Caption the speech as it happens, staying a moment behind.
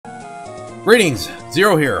Greetings,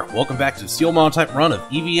 Zero here. Welcome back to the Steel Monotype run of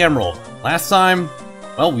Eevee Emerald. Last time,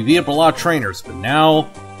 well, we beat up a lot of trainers, but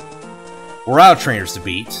now we're out of trainers to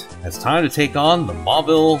beat. It's time to take on the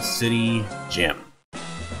Mauville City Gym.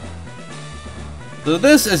 So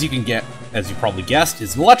this, as you probably guessed,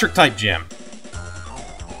 is an electric type gym.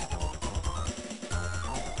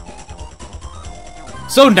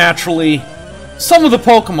 So naturally, some of the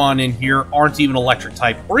Pokemon in here aren't even electric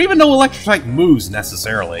type, or even no electric type moves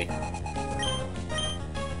necessarily.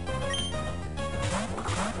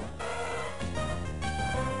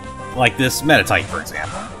 Like this Monotype, for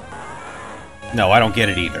example. No, I don't get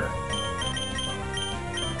it either.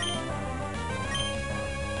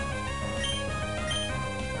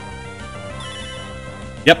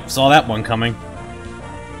 Yep, saw that one coming.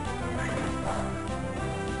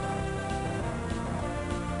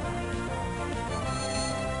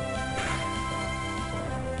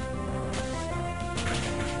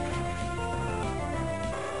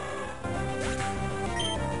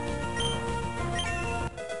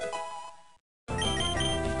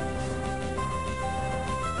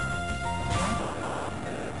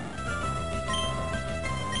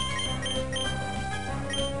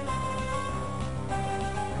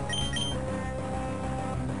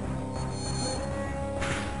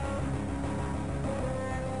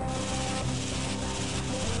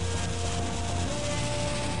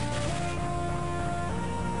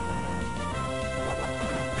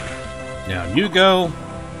 Now you go.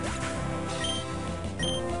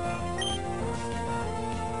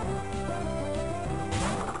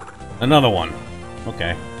 Another one.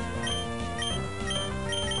 Okay.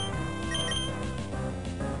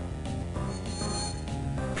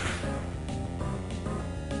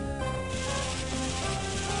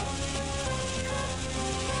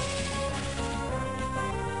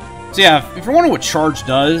 So yeah, if you're wondering what Charge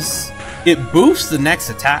does, it boosts the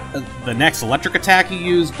next attack, the next electric attack you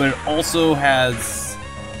use, but it also has,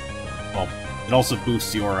 well, it also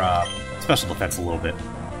boosts your special defense a little bit.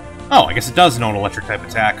 Oh, I guess it does know an electric type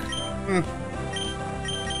attack.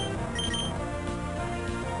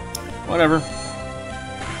 Whatever.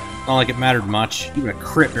 Not like it mattered much. Even a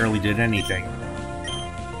crit barely did anything.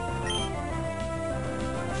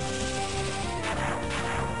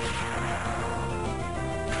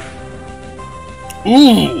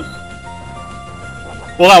 Ooh!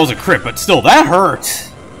 Well, that was a crit, but still, that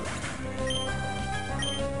hurt!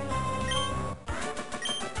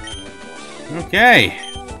 Okay.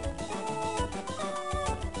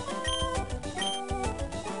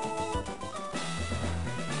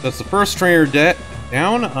 That's the first trainer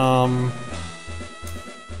down.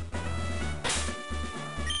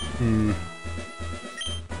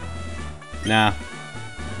 Nah.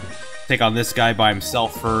 Take on this guy by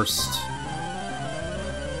himself first.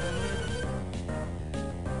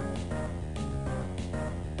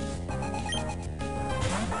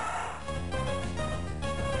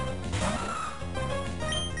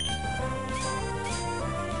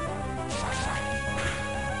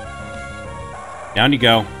 Down you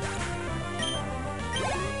go.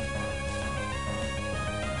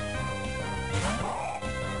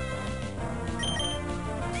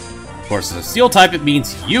 Of course, as a Steel type, it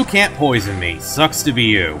means you can't poison me. Sucks to be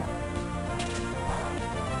you.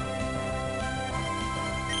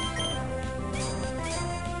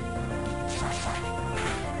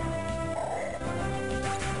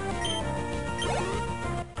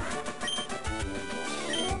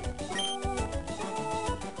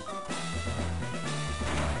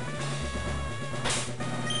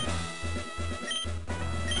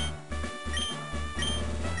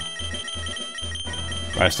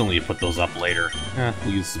 I still need to put those up later.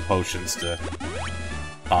 We'll use some potions to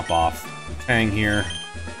pop off Tang here.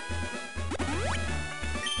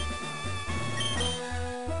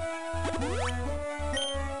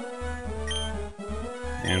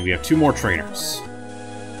 And we have 2 more trainers.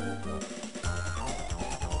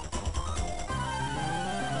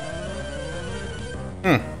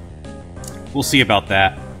 We'll see about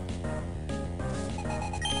that.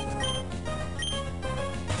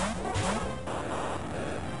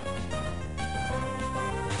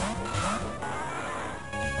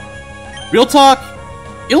 Real talk,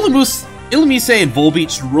 Illumise and Volbeat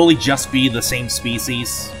should really just be the same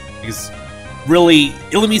species. Because, really,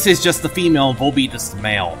 Illumise is just the female and Volbeat is the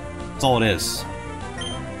male. That's all it is.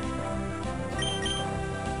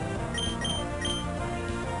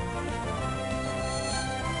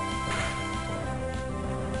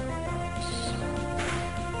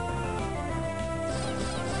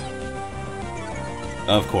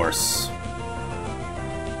 Of course.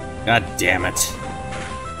 God damn it.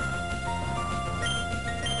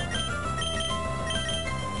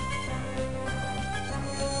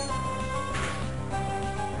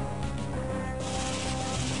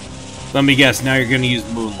 Let me guess, now you're gonna use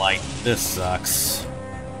Moonlight. This sucks.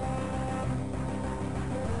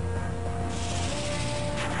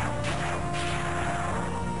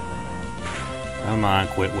 Come on,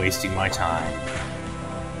 quit wasting my time.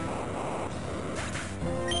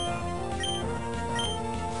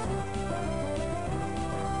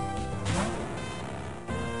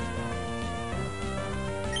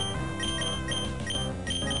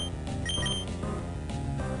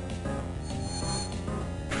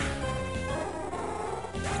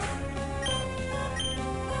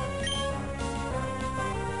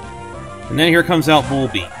 And then here comes out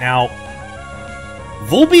Volbeat. Now,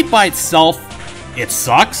 Volbeat by itself, it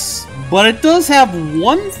sucks, but it does have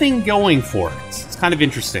one thing going for it. It's kind of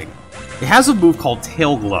interesting. It has a move called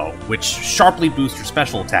Tail Glow, which sharply boosts your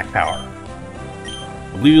special attack power.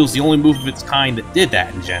 I believe it was the only move of its kind that did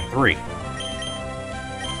that in Gen 3.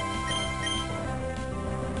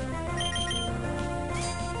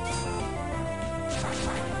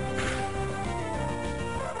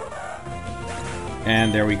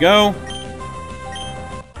 And there we go.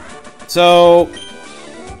 So,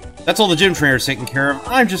 that's all the gym trainers taken care of.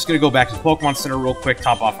 I'm just going to go back to the Pokemon Center real quick,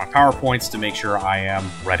 top off my power points to make sure I am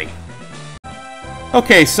ready.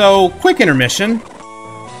 Okay, so, quick intermission.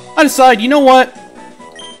 I decided, you know what?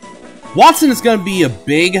 Watson is going to be a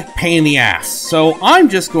big pain in the ass, so I'm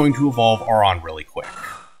just going to evolve Aron really quick.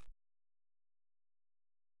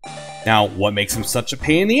 Now, what makes him such a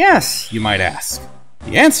pain in the ass, you might ask?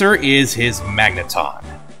 The answer is his Magneton.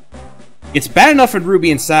 It's bad enough in Ruby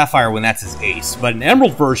and Sapphire when that's his ace, but in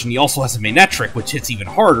Emerald version he also has a Manectric, which hits even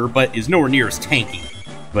harder, but is nowhere near as tanky.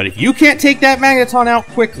 But if you can't take that Magneton out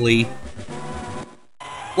quickly,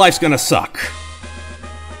 life's gonna suck.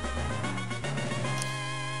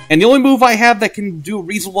 And the only move I have that can do a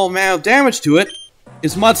reasonable amount of damage to it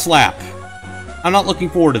is Mud Slap. I'm not looking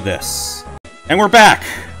forward to this. And we're back!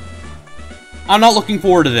 I'm not looking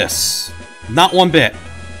forward to this. Not one bit.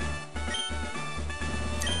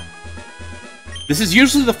 This is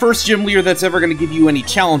usually the first gym leader that's ever going to give you any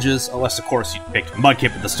challenges, unless, of course, you picked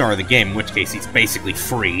Mudkip at the start of the game, in which case he's basically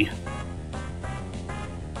free.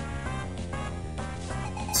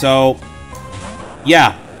 So,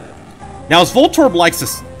 yeah. Now, as Voltorb likes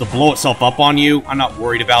to blow itself up on you, I'm not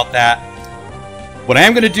worried about that. What I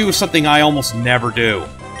am going to do is something I almost never do.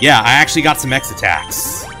 Yeah, I actually got some X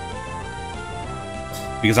attacks.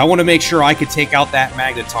 Because I want to make sure I can take out that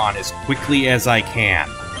Magneton as quickly as I can.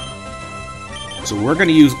 So we're going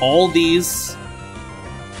to use all these,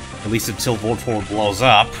 at least until Voltorb blows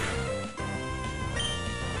up,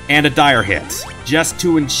 and a Dire Hit, just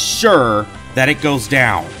to ensure that it goes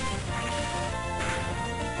down.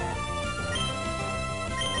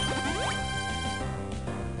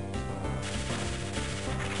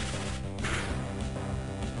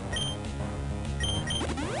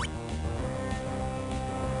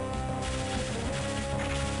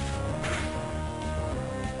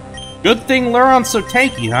 Good thing Luron's so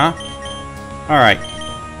tanky, huh? Alright.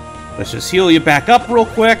 Let's just heal you back up real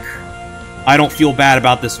quick. I don't feel bad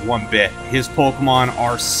about this one bit. His Pokemon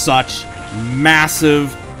are such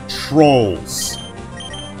massive trolls.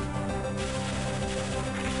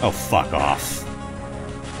 Oh, fuck off.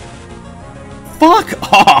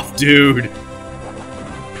 Fuck off, dude!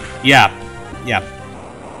 Yeah.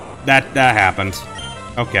 That happened.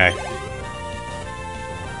 Okay.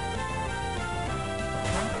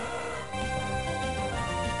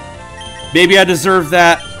 Maybe I deserve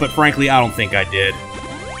that, but frankly, I don't think I did.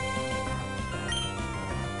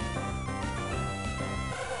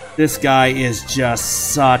 This guy is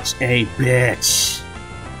just such a bitch.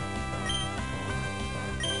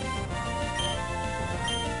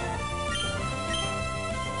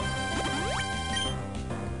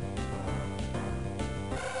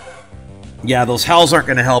 Yeah, those howls aren't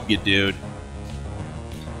gonna help you, dude.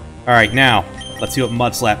 Alright, now, let's see what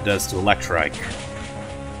Mud Slap does to Electrike.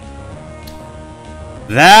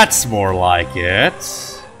 That's more like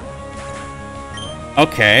it.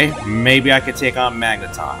 Okay, maybe I could take on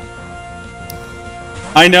Magneton.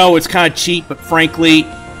 I know it's kind of cheap, but frankly,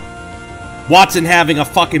 Watson having a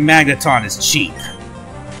fucking Magneton is cheap.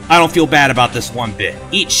 I don't feel bad about this one bit.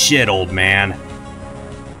 Eat shit, old man.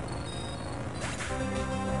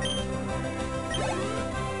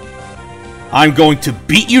 I'm going to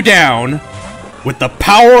beat you down with the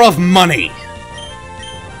power of money.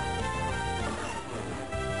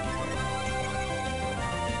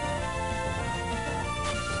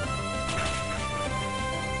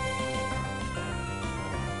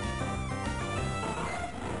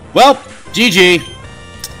 Well, GG.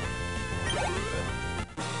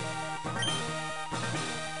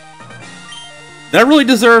 Did I really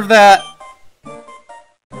deserve that?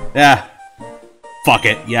 Yeah. Fuck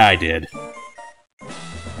it. Yeah, I did.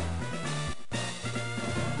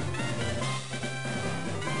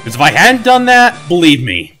 Because if I hadn't done that, believe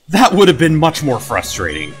me, that would have been much more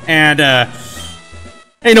frustrating. And,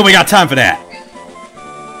 ain't nobody got time for that.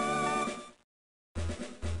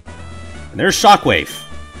 And there's Shockwave.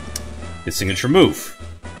 His signature move.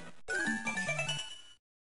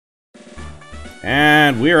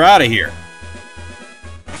 And we're out of here.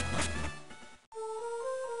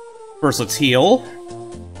 First, let's heal.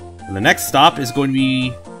 And the next stop is going to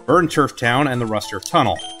be Burn Turf Town and the Rust Turf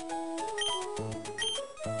Tunnel.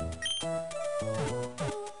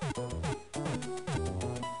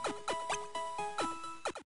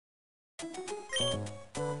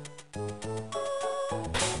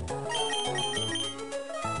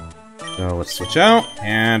 So let's switch out,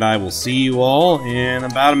 and I will see you all in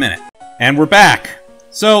about a minute. And we're back!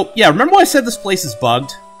 So, yeah, remember when I said this place is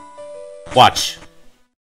bugged? Watch.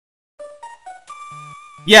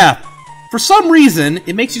 Yeah, for some reason,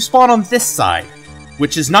 it makes you spawn on this side,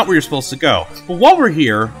 which is not where you're supposed to go. But while we're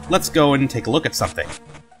here, let's go and take a look at something.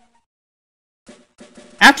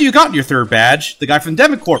 After you got your third badge, the guy from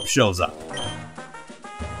Devicorp shows up.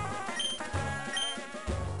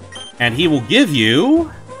 And he will give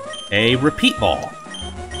you a repeat ball.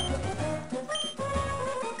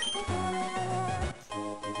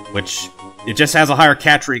 Which, it just has a higher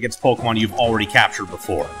catch rate against Pokemon you've already captured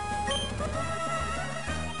before.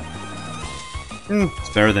 It's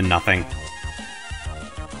better than nothing.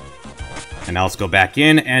 And now let's go back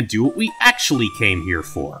in and do what we actually came here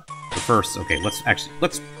for. But first, okay, let's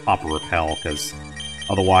pop a repel, because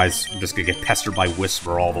otherwise I'm just gonna get pestered by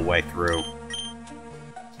Whisper all the way through.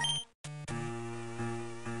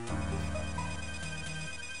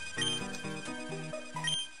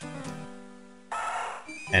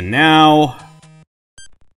 And now,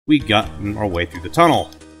 we got our way through the tunnel.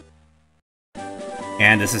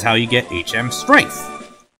 And this is how you get HM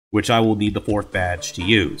Strength, which I will need the 4th badge to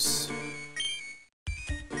use.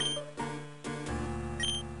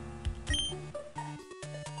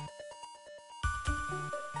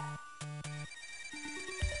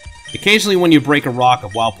 Occasionally when you break a rock, a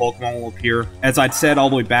wild Pokemon will appear. As I'd said all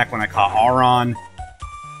the way back when I caught Auron,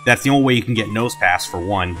 that's the only way you can get Nose Pass for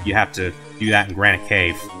one. You have to do that in Granite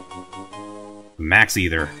Cave. Max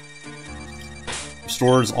Ether.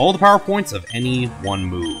 Restores all the power points of any one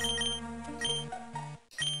move.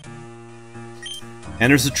 And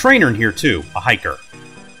there's a trainer in here too, a hiker.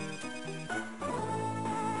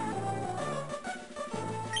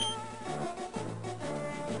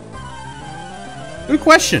 Good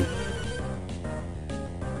question.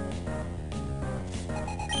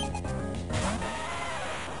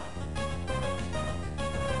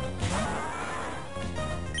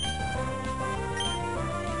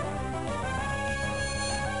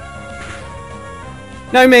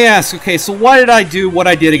 Now you may ask, okay, so why did I do what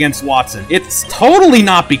I did against Watson? It's totally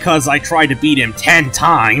not because I tried to beat him 10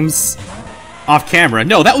 times off camera.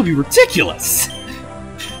 No, that would be ridiculous.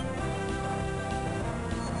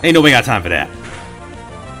 Ain't nobody got time for that.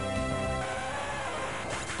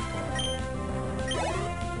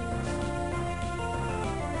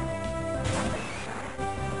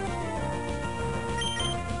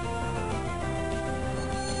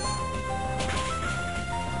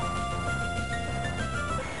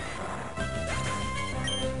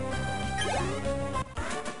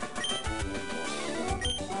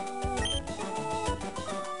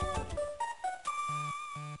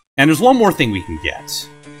 And there's one more thing we can get.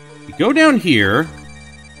 We go down here,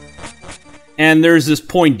 and there's this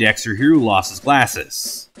Poindexter here who lost his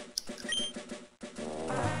glasses.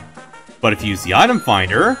 But if you use the item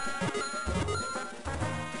finder,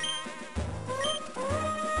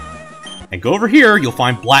 and go over here, you'll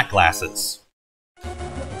find black glasses.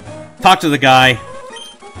 Talk to the guy.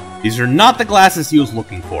 These are not the glasses he was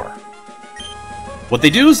looking for. What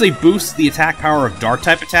they do is they boost the attack power of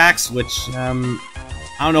Dark-type attacks, which,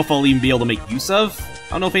 I don't know if I'll even be able to make use of. I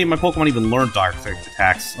don't know if any of my Pokemon even learn Dark-type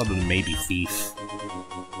attacks, other than maybe Thief.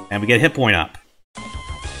 And we get a hit point up.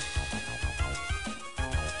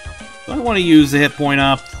 Do I want to use the hit point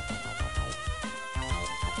up?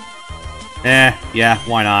 Yeah,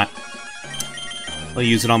 why not? I'll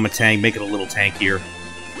use it on my tank, make it a little tankier.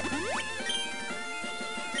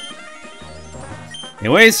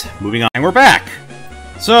 Anyways, moving on. And we're back!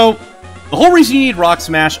 So, the whole reason you need Rock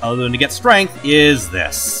Smash, other than to get strength, is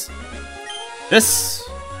this. This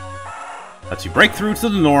lets you break through to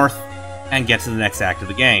the north and get to the next act of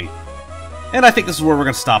the game. And I think this is where we're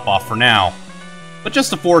going to stop off for now. But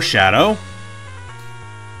just to foreshadow,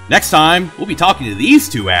 next time, we'll be talking to these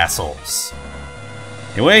two assholes.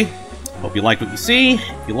 Anyway, Hope you liked what you see.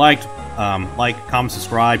 If you liked, like, comment,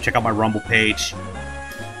 subscribe, check out my Rumble page.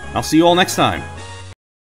 I'll see you all next time.